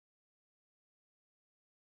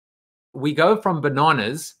we go from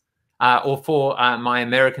bananas, or for my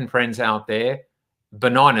American friends out there,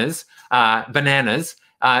 bananas,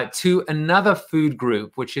 to another food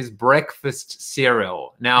group, which is breakfast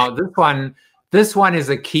cereal. Now, this one is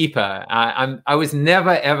a keeper. I was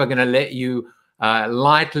never ever going to let you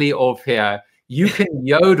lightly off here. You can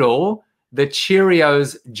yodel the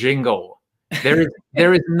Cheerios jingle. There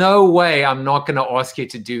is no way I'm not going to ask you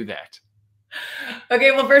to do that.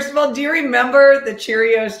 Okay, well, first of all, do you remember the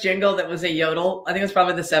Cheerios jingle that was a yodel? I think it was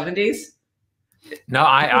probably the 70s. No,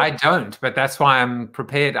 I don't, but that's why I'm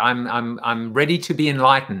prepared. I'm ready to be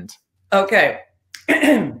enlightened. Okay.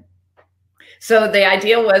 So the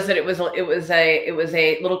idea was that it was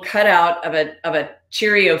a little cutout of a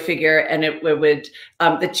Cheerio figure, and it would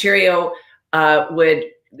the Cheerio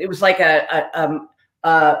it was like a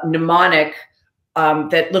mnemonic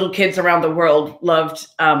that little kids around the world loved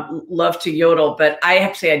to yodel. But I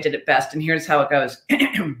have to say I did it best, and here's how it goes.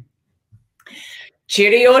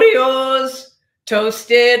 Cheerios,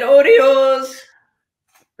 toasted Oreos.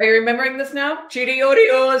 Are you remembering this now?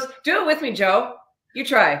 Cheerios. Do it with me, Joe. You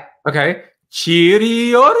try. Okay.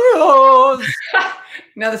 Cheerios.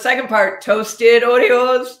 Now the second part, toasted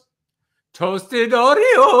Oreos. Toasted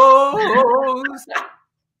Oreos.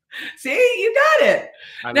 See, you got it.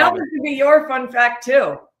 Now this could be your fun fact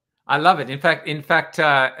too. I love it. In fact,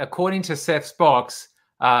 according to Seth's box,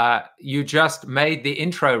 you just made the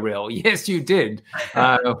intro reel. Yes, you did.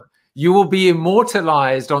 You will be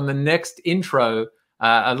immortalized on the next intro,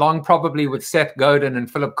 along probably with Seth Godin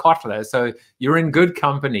and Philip Kotler. So you're in good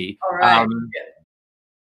company. All right.